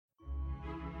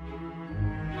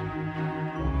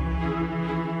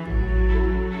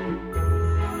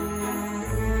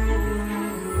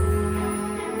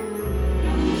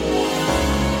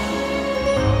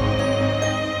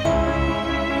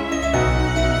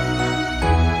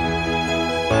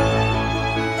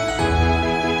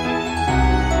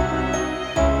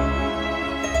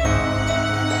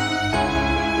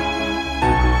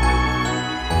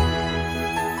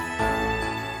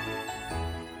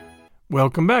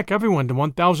Welcome back, everyone, to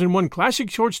 1001 Classic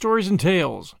Short Stories and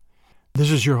Tales. This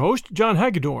is your host, John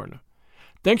Hagedorn.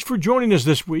 Thanks for joining us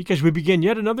this week as we begin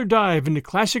yet another dive into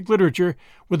classic literature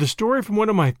with a story from one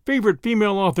of my favorite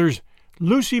female authors,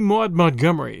 Lucy Maud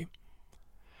Montgomery.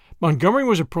 Montgomery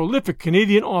was a prolific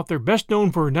Canadian author best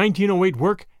known for her 1908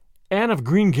 work, Anne of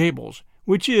Green Gables,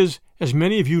 which is, as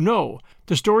many of you know,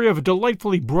 the story of a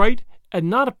delightfully bright and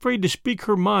not afraid to speak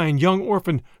her mind young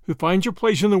orphan who finds her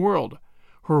place in the world,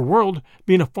 her world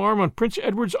being a farm on Prince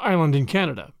Edward's Island in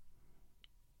Canada.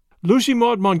 Lucy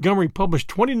Maud Montgomery published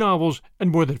 20 novels and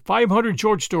more than 500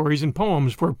 short stories and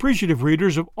poems for appreciative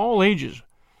readers of all ages.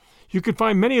 You can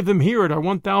find many of them here at our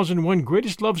 1001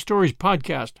 Greatest Love Stories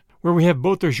podcast, where we have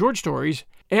both their short stories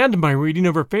and my reading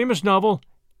of her famous novel,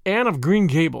 Anne of Green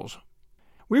Gables.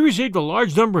 We received a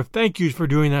large number of thank yous for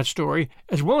doing that story,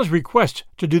 as well as requests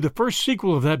to do the first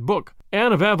sequel of that book,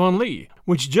 Anne of Avonlea,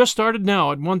 which just started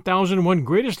now at 1001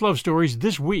 Greatest Love Stories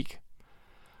this week.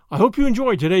 I hope you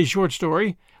enjoyed today's short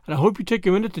story, and I hope you take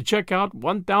a minute to check out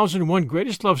 1001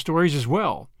 Greatest Love Stories as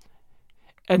well.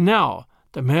 And now,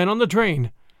 The Man on the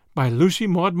Train by Lucy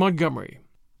Maud Montgomery.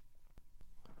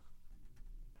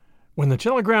 When the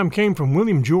telegram came from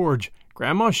William George,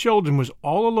 Grandma Sheldon was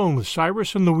all alone with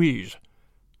Cyrus and Louise.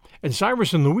 And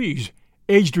Cyrus and Louise,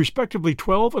 aged respectively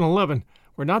 12 and 11,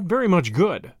 were not very much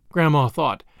good, Grandma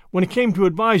thought, when it came to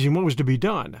advising what was to be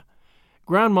done.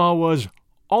 Grandma was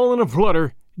all in a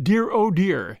flutter, dear oh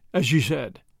dear, as she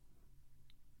said.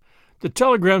 The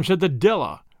telegram said that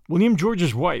Della, William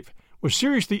George's wife, was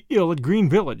seriously ill at Green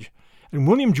Village, and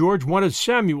William George wanted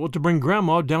Samuel to bring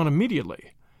Grandma down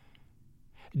immediately.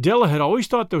 Della had always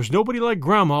thought there was nobody like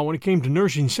Grandma when it came to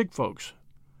nursing sick folks.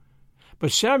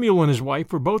 But Samuel and his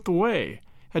wife were both away,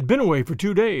 had been away for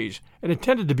 2 days, and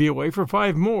intended to be away for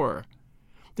 5 more.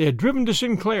 They had driven to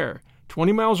Sinclair,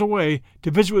 20 miles away,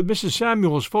 to visit with Mrs.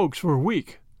 Samuel's folks for a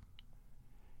week.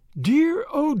 Dear,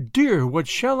 oh dear, what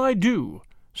shall I do?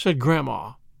 Said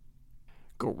Grandma.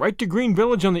 Go right to Green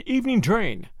Village on the evening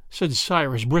train, said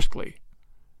Cyrus briskly.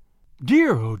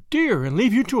 Dear, oh dear, and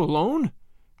leave you two alone?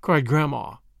 Cried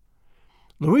Grandma.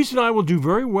 Louise and I will do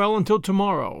very well until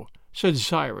tomorrow, said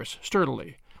Cyrus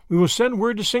sturdily. We will send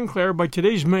word to Sinclair by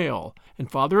today's mail,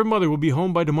 and Father and Mother will be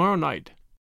home by tomorrow night.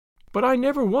 But I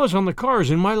never was on the cars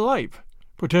in my life,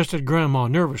 protested Grandma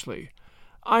nervously.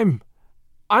 I'm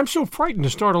so frightened to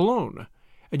start alone,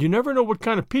 and you never know what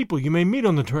kind of people you may meet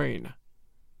on the train.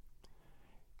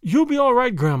 You'll be all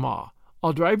right, Grandma.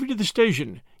 I'll drive you to the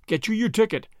station, get you your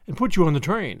ticket, and put you on the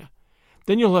train.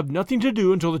 Then you'll have nothing to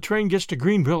do until the train gets to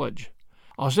Green Village.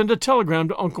 I'll send a telegram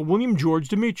to Uncle William George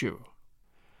to meet you.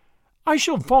 I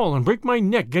shall fall and break my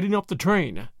neck getting off the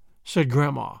train, said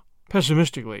Grandma,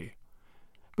 pessimistically.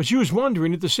 But she was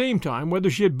wondering at the same time whether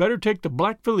she had better take the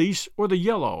black valise or the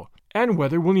yellow, and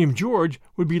whether William George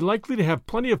would be likely to have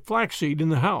plenty of flaxseed in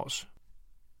the house.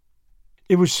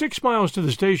 It was 6 miles to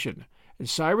the station, and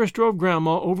Cyrus drove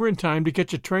Grandma over in time to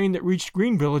catch a train that reached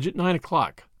Green Village at 9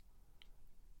 o'clock.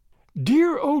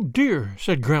 Dear, oh dear,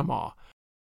 said Grandma.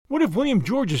 What if William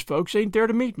George's folks ain't there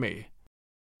to meet me?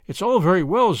 It's all very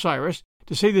well, Cyrus,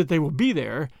 to say that they will be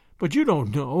there, but you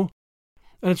don't know.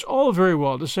 And it's all very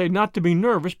well to say not to be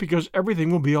nervous because everything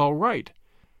will be all right.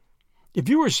 If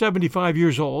you were 75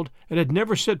 years old and had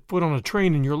never set foot on a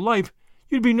train in your life,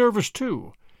 you'd be nervous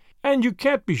too, and you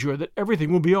can't be sure that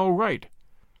everything will be all right.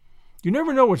 You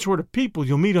never know what sort of people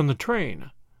you'll meet on the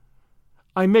train.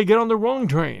 I may get on the wrong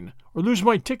train, or lose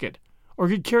my ticket, or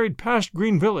get carried past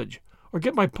Green Village, or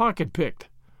get my pocket picked.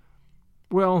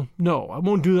 Well, no, I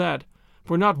won't do that,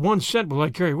 for not 1 cent will I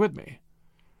carry with me.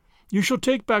 You shall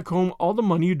take back home all the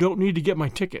money you don't need to get my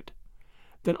ticket.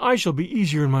 Then I shall be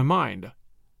easier in my mind.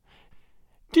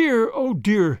 Dear, oh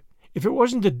dear, if it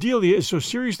wasn't that Delia is so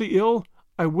seriously ill,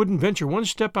 I wouldn't venture 1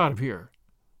 step out of here.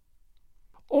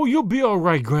 Oh, you'll be all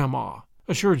right, Grandma,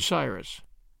 assured Cyrus.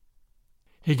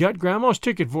 He got Grandma's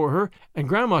ticket for her, and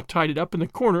Grandma tied it up in the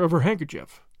corner of her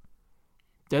handkerchief.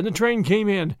 Then the train came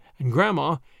in, and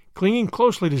Grandma, clinging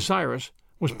closely to Cyrus,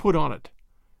 was put on it.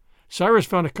 Cyrus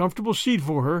found a comfortable seat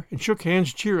for her and shook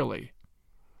hands cheerily.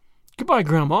 Goodbye,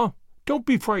 Grandma. Don't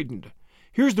be frightened.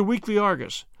 Here's the Weekly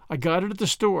Argus. I got it at the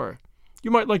store.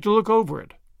 You might like to look over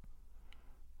it.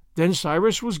 Then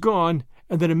Cyrus was gone,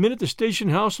 and in a minute the station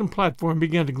house and platform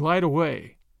began to glide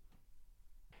away.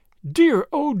 Dear,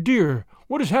 oh dear,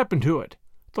 what has happened to it?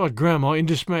 Thought Grandma in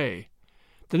dismay.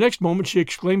 The next moment she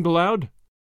exclaimed aloud,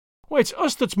 Why, it's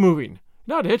us that's moving,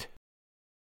 not it.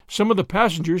 Some of the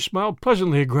passengers smiled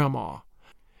pleasantly at Grandma.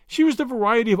 She was the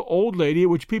variety of old lady at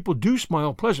which people do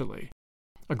smile pleasantly,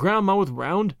 a grandma with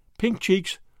round, pink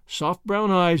cheeks, soft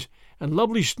brown eyes, and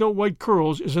lovely snow-white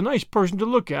curls is a nice person to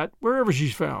look at wherever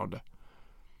she's found.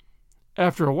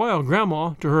 After a while,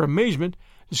 Grandma, to her amazement,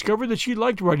 discovered that she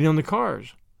liked riding on the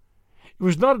cars. It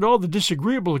was not at all the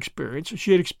disagreeable experience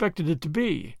she had expected it to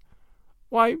be.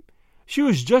 Why, she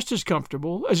was just as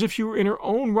comfortable as if she were in her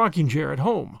own rocking chair at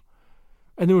home.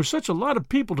 And there was such a lot of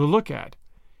people to look at,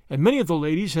 and many of the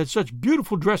ladies had such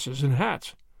beautiful dresses and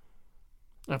hats.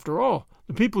 After all,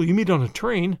 the people you meet on a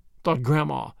train, thought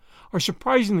Grandma, are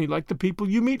surprisingly like the people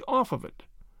you meet off of it.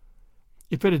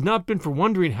 If it had not been for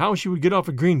wondering how she would get off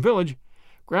at Green Village,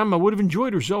 Grandma would have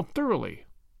enjoyed herself thoroughly.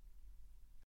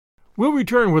 We'll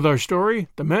return with our story,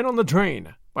 The Man on the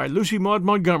Train, by Lucy Maud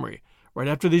Montgomery, right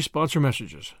after these sponsor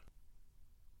messages.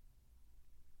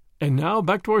 And now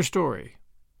back to our story.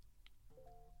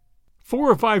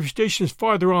 4 or 5 stations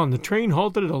farther on, the train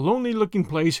halted at a lonely-looking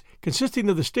place consisting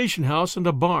of the station house and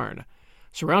a barn,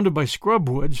 surrounded by scrub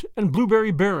woods and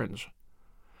blueberry barrens.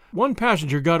 One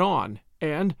passenger got on,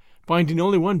 and, finding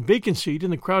only one vacant seat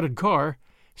in the crowded car,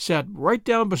 sat right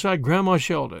down beside Grandma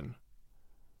Sheldon.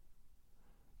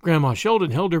 Grandma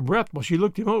Sheldon held her breath while she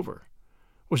looked him over.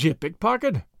 Was he a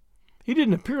pickpocket? He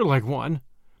didn't appear like one,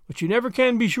 but you never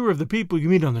can be sure of the people you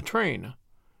meet on the train.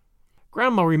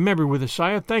 Grandma remembered with a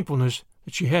sigh of thankfulness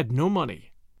that she had no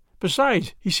money.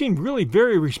 Besides, he seemed really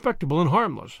very respectable and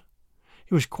harmless.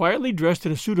 He was quietly dressed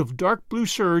in a suit of dark blue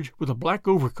serge with a black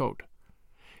overcoat.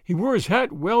 He wore his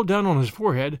hat well down on his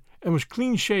forehead and was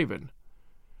clean-shaven.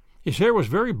 His hair was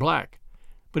very black,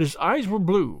 but his eyes were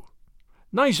blue.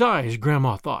 Nice eyes,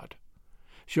 Grandma thought.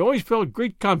 She always felt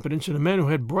great confidence in a man who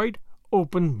had bright,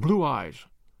 open, blue eyes.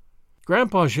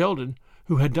 Grandpa Sheldon,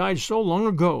 who had died so long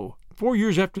ago, 4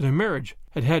 years after their marriage,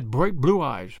 had had bright blue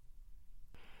eyes.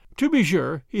 To be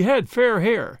sure, he had fair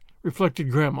hair,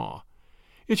 reflected Grandma.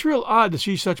 It's real odd to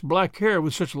see such black hair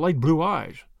with such light blue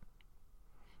eyes.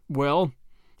 Well,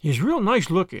 he's real nice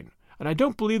looking, and I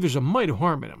don't believe there's a mite of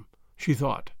harm in him, she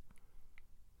thought.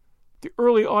 The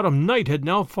early autumn night had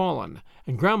now fallen,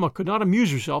 and Grandma could not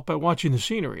amuse herself by watching the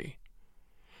scenery.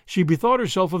 She bethought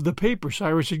herself of the paper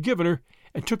Cyrus had given her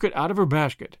and took it out of her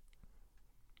basket.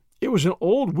 It was an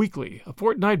old weekly, a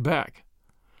fortnight back.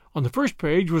 On the first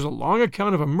page was a long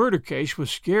account of a murder case with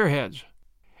scare heads,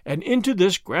 and into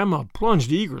this Grandma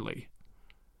plunged eagerly.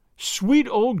 Sweet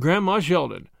old Grandma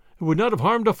Sheldon, who would not have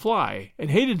harmed a fly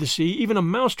and hated to see even a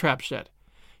mousetrap set,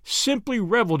 simply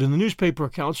reveled in the newspaper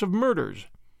accounts of murders,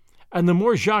 and the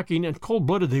more shocking and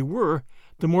cold-blooded they were,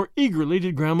 the more eagerly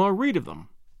did Grandma read of them.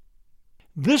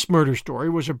 This murder story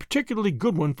was a particularly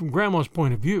good one from Grandma's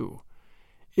point of view.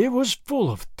 It was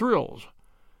full of thrills.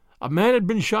 A man had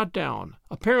been shot down,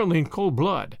 apparently in cold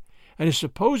blood, and his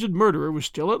supposed murderer was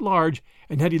still at large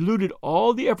and had eluded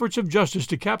all the efforts of justice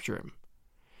to capture him.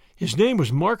 His name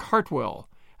was Mark Hartwell,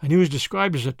 and he was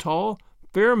described as a tall,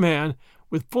 fair man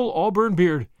with full auburn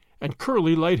beard and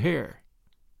curly light hair.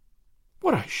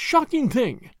 "What a shocking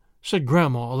thing!" said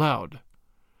Grandma aloud.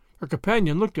 Her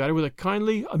companion looked at her with a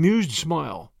kindly, amused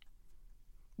smile.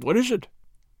 "What is it?"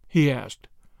 he asked.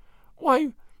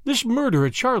 "Why, this murder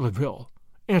at Charlottesville,"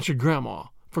 answered Grandma,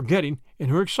 forgetting, in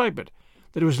her excitement,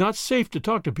 that it was not safe to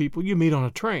talk to people you meet on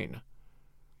a train.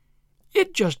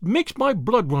 "It just makes my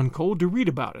blood run cold to read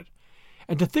about it,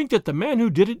 and to think that the man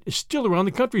who did it is still around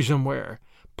the country somewhere,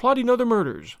 plotting other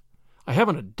murders. I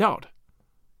haven't a doubt.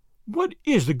 What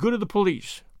is the good of the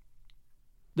police?"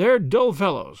 "They're dull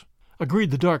fellows,"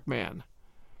 agreed the dark man.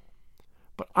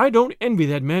 "But I don't envy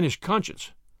that man his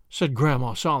conscience," said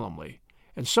Grandma solemnly,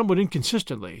 and somewhat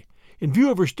inconsistently, in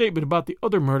view of her statement about the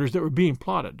other murders that were being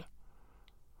plotted.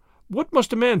 "What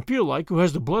must a man feel like who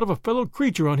has the blood of a fellow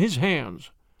creature on his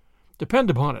hands? Depend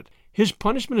upon it, his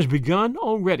punishment has begun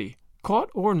already, caught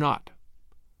or not."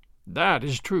 "That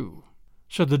is true,"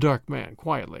 said the dark man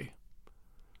quietly.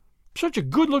 "Such a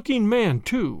good-looking man,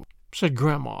 too," said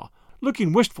Grandma,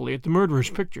 looking wistfully at the murderer's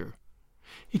picture.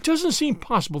 "It doesn't seem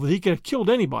possible that he could have killed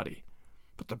anybody,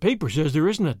 but the paper says there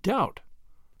isn't a doubt."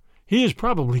 "He is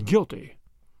probably guilty,"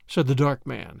 said the dark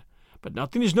man, "but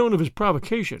nothing is known of his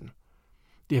provocation.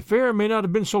 The affair may not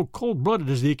have been so cold-blooded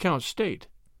as the accounts state.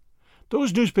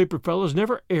 Those newspaper fellows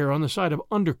never err on the side of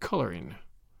undercoloring."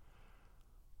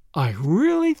 "I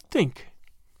really think,"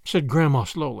 said Grandma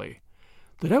slowly,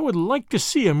 "that I would like to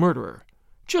see a murderer.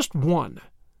 Just one.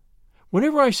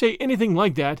 Whenever I say anything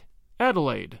like that,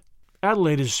 Adelaide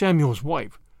is Samuel's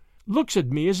wife, looks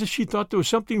at me as if she thought there was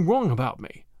something wrong about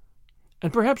me.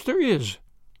 And perhaps there is,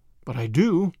 but I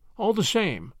do, all the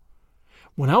same.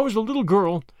 When I was a little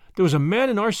girl, there was a man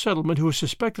in our settlement who was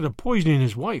suspected of poisoning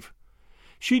his wife.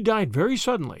 She died very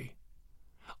suddenly.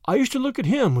 I used to look at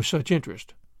him with such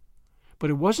interest. But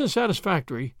it wasn't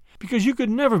satisfactory, because you could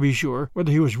never be sure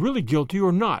whether he was really guilty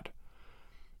or not.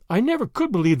 I never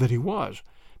could believe that he was,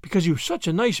 because he was such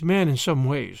a nice man in some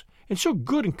ways, and so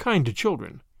good and kind to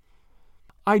children.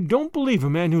 I don't believe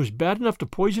a man who was bad enough to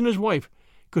poison his wife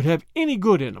could have any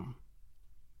good in him."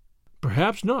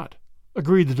 "Perhaps not,"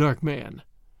 agreed the dark man.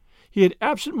 He had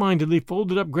absent-mindedly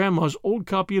folded up Grandma's old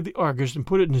copy of the Argus and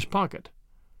put it in his pocket.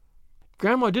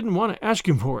 Grandma didn't want to ask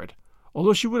him for it,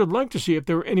 although she would have liked to see if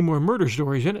there were any more murder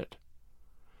stories in it.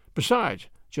 Besides,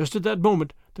 just at that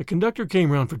moment, the conductor came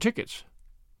round for tickets.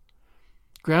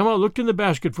 Grandma looked in the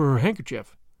basket for her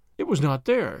handkerchief. It was not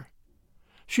there.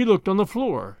 She looked on the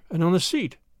floor, and on the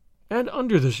seat, and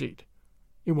under the seat.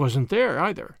 It wasn't there,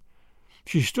 either.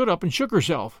 She stood up and shook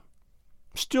herself.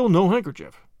 Still no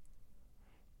handkerchief.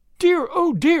 "Dear,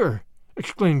 oh dear!"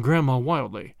 exclaimed Grandma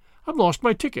wildly. "I've lost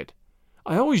my ticket.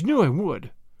 I always knew I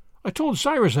would. I told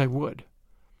Cyrus I would.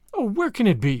 Oh, where can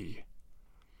it be?"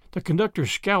 The conductor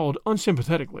scowled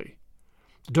unsympathetically.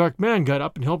 The dark man got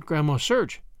up and helped Grandma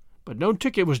search, but no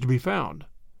ticket was to be found.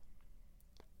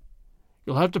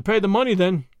 "You'll have to pay the money,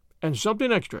 then, and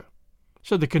something extra,"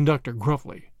 said the conductor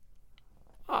gruffly.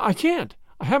 "I can't.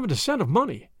 I haven't a cent of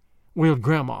money," wailed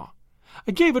Grandma.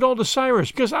 "I gave it all to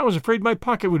Cyrus because I was afraid my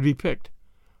pocket would be picked.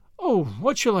 Oh,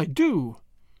 what shall I do?"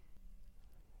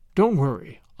 "Don't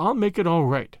worry. I'll make it all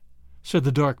right," said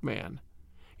the dark man.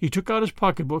 He took out his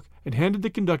pocketbook and handed the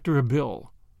conductor a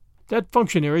bill. That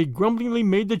functionary grumblingly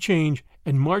made the change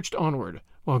and marched onward,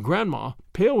 while Grandma,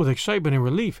 pale with excitement and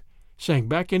relief, sank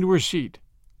back into her seat.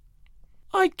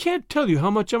 "I can't tell you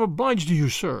how much I'm obliged to you,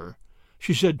 sir,"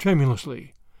 she said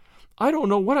tremulously. "I don't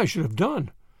know what I should have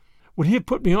done. Would he have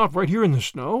put me off right here in the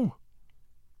snow?"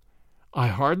 "I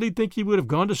hardly think he would have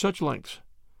gone to such lengths,"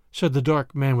 said the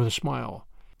dark man with a smile.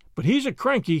 "But he's a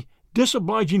cranky,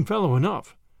 disobliging fellow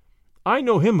enough. I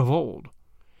know him of old.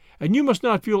 And you must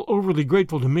not feel overly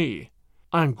grateful to me.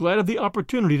 I am glad of the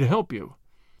opportunity to help you.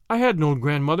 I had an old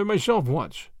grandmother myself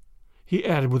once," he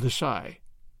added with a sigh.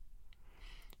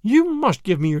 "You must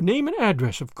give me your name and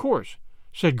address, of course,"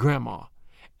 said Grandma.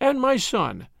 "And my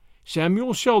son,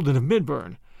 Samuel Sheldon of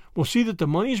Midburn, will see that the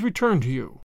money is returned to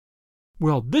you.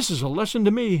 Well, this is a lesson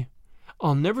to me.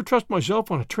 I'll never trust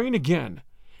myself on a train again,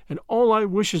 and all I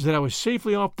wish is that I was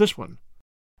safely off this one.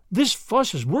 This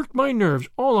fuss has worked my nerves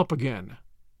all up again."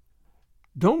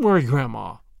 "Don't worry,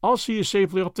 Grandma. I'll see you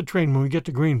safely off the train when we get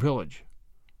to Green Village."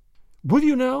 "Will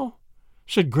you now?"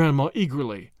 said Grandma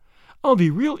eagerly. "I'll be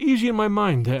real easy in my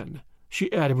mind then,"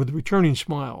 she added with a returning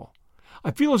smile.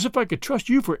 "I feel as if I could trust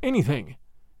you for anything.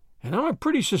 And I'm a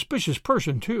pretty suspicious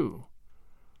person, too."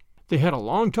 They had a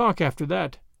long talk after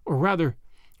that, or rather,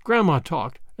 Grandma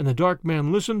talked, and the dark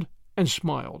man listened and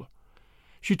smiled.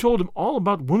 She told him all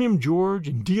about William George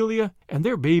and Delia and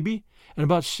their baby, and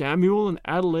about Samuel and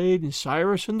Adelaide and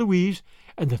Cyrus and Louise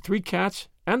and the 3 cats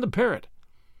and the parrot.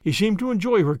 He seemed to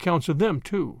enjoy her accounts of them,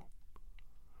 too.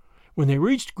 When they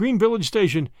reached Green Village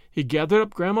Station, he gathered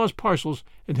up Grandma's parcels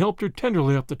and helped her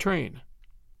tenderly up the train.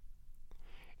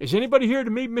 "Is anybody here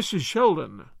to meet Mrs.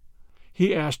 Sheldon?"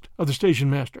 he asked of the station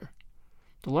master.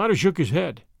 The latter shook his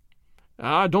head.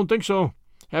 "I don't think so.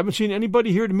 Haven't seen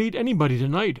anybody here to meet anybody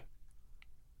tonight."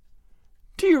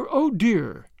 "Dear, oh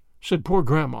dear," said poor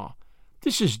Grandma.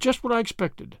 "This is just what I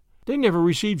expected. They never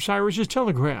received Cyrus's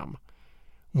telegram.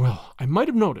 Well, I might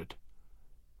have known it.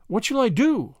 What shall I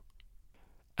do?"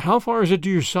 "How far is it to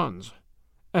your son's?"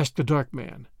 asked the dark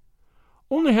man.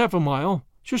 "Only half a mile,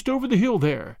 just over the hill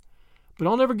there. But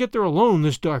I'll never get there alone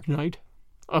this dark night."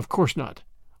 "Of course not.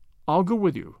 I'll go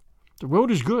with you. The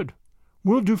road is good.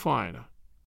 We'll do fine."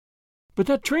 "But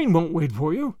that train won't wait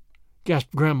for you,"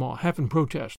 gasped Grandma, half in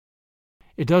protest.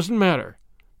 "It doesn't matter.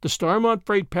 The Starmont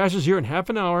freight passes here in half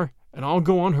an hour, and I'll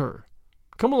go on her.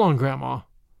 Come along, Grandma."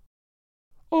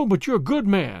 "Oh, but you're a good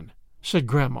man," said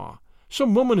Grandma.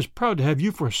 "Some woman is proud to have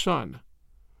you for a son."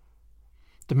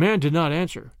 The man did not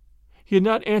answer. He had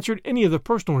not answered any of the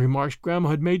personal remarks Grandma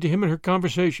had made to him in her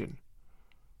conversation.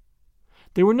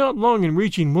 They were not long in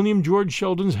reaching William George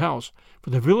Sheldon's house, for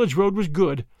the village road was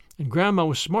good, and Grandma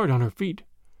was smart on her feet.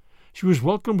 She was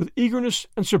welcomed with eagerness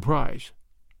and surprise.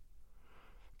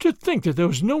 "To think that there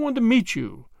was no one to meet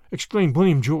you!" exclaimed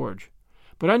William George.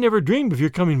 "But I never dreamed of your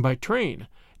coming by train,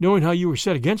 knowing how you were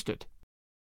set against it."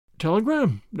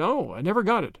 "Telegram? No, I never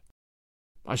got it.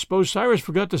 I suppose Cyrus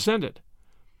forgot to send it.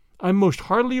 I'm most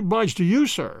heartily obliged to you,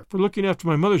 sir, for looking after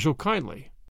my mother so kindly."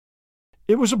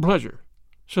 "It was a pleasure,"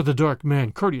 said the dark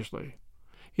man courteously.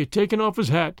 He had taken off his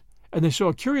hat, and they saw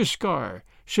a curious scar,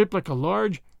 shaped like a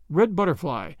large, red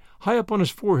butterfly, high up on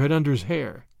his forehead under his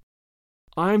hair.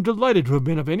 "I am delighted to have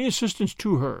been of any assistance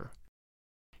to her.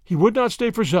 He would not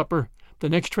stay for supper. The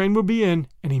next train will be in,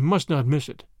 and he must not miss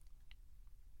it."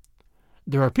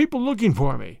 "There are people looking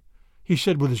for me," he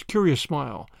said with his curious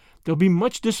smile. "They'll be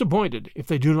much disappointed if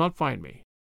they do not find me."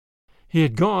 He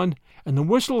had gone, and the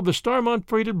whistle of the Starmont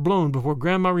freight had blown before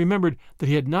Grandma remembered that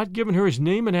he had not given her his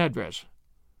name and address.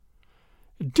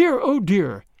 "Dear, oh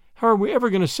dear, how are we ever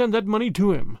going to send that money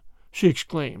to him?" she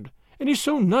exclaimed. "And he's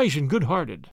so nice and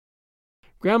good-hearted."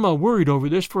 Grandma worried over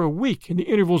this for a week in the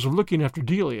intervals of looking after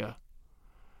Delia.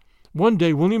 One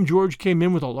day William George came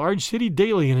in with a large city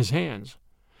daily in his hands.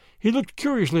 He looked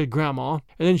curiously at Grandma,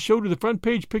 and then showed her the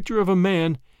front-page picture of a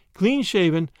man,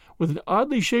 clean-shaven, with an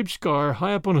oddly shaped scar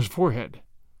high up on his forehead.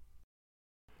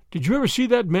 "Did you ever see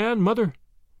that man, Mother?"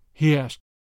 he asked.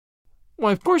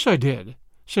 "Why, of course I did,"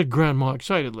 said Grandma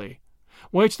excitedly.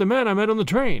 "Why, it's the man I met on the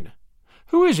train.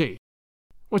 Who is he?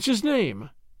 What's his name?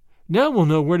 Now we'll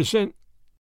know where to send—"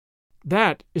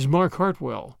 "That is Mark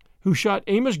Hartwell, who shot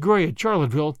Amos Gray at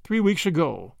Charlottesville 3 weeks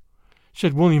ago,"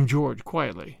 said William George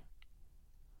quietly.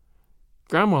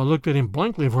 Grandma looked at him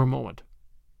blankly for a moment.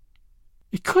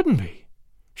 "It couldn't be,"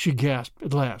 she gasped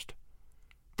at last.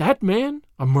 "That man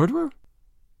a murderer?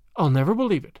 I'll never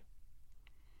believe it."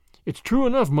 "It's true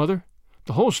enough, Mother.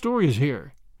 The whole story is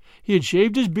here. He had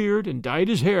shaved his beard and dyed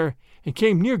his hair and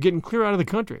came near getting clear out of the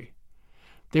country.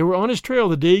 They were on his trail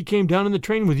the day he came down in the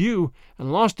train with you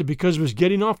and lost it because of his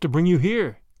getting off to bring you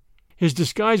here. His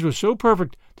disguise was so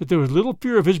perfect that there was little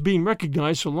fear of his being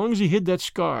recognized so long as he hid that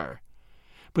scar.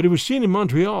 But he was seen in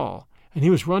Montreal, and he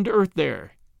was run to earth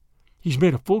there. He's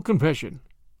made a full confession."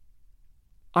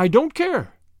 "I don't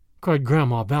care," cried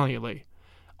Grandma valiantly.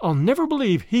 "I'll never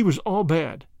believe he was all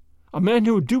bad. A man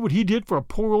who would do what he did for a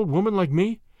poor old woman like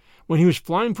me, when he was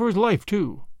flying for his life,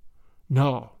 too.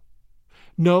 No,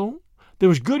 there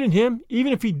was good in him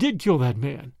even if he did kill that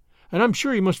man, and I'm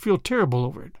sure he must feel terrible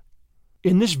over it."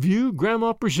 In this view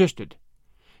Grandma persisted.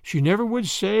 She never would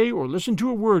say or listen to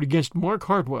a word against Mark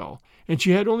Hartwell, and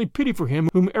she had only pity for him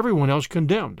whom everyone else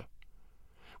condemned.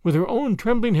 With her own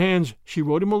trembling hands she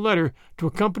wrote him a letter to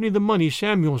accompany the money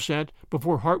Samuel sent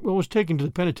before Hartwell was taken to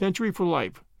the penitentiary for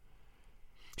life.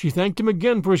 She thanked him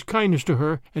again for his kindness to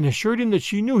her, and assured him that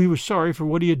she knew he was sorry for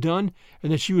what he had done,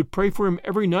 and that she would pray for him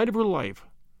every night of her life.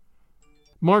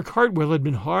 Mark Hartwell had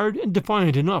been hard and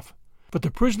defiant enough, but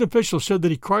the prison official said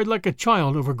that he cried like a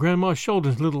child over Grandma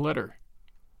Sheldon's little letter.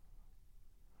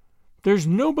 "There's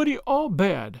nobody all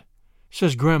bad,"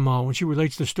 says Grandma when she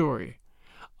relates the story.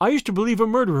 "I used to believe a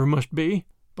murderer must be,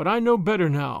 but I know better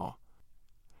now.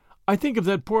 I think of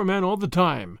that poor man all the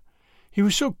time. He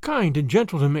was so kind and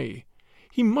gentle to me.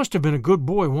 He must have been a good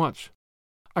boy once.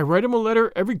 I write him a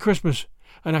letter every Christmas,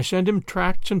 and I send him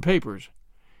tracts and papers.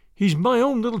 He's my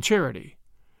own little charity.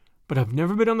 But I've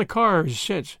never been on the cars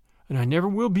since, and I never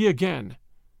will be again.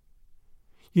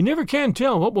 You never can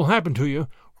tell what will happen to you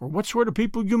or what sort of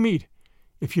people you meet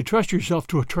if you trust yourself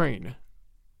to a train."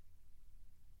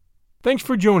 Thanks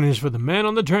for joining us for The Man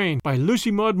on the Train by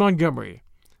Lucy Maud Montgomery.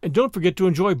 And don't forget to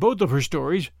enjoy both of her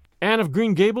stories, Anne of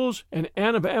Green Gables and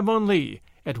Anne of Avonlea,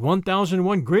 at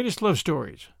 1001 Greatest Love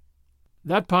Stories.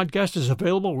 That podcast is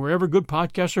available wherever good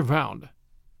podcasts are found.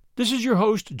 This is your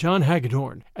host, John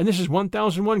Hagedorn, and this is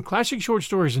 1001 Classic Short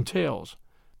Stories and Tales.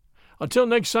 Until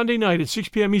next Sunday night at 6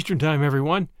 p.m. Eastern Time,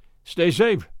 everyone, stay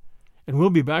safe, and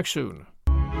we'll be back soon.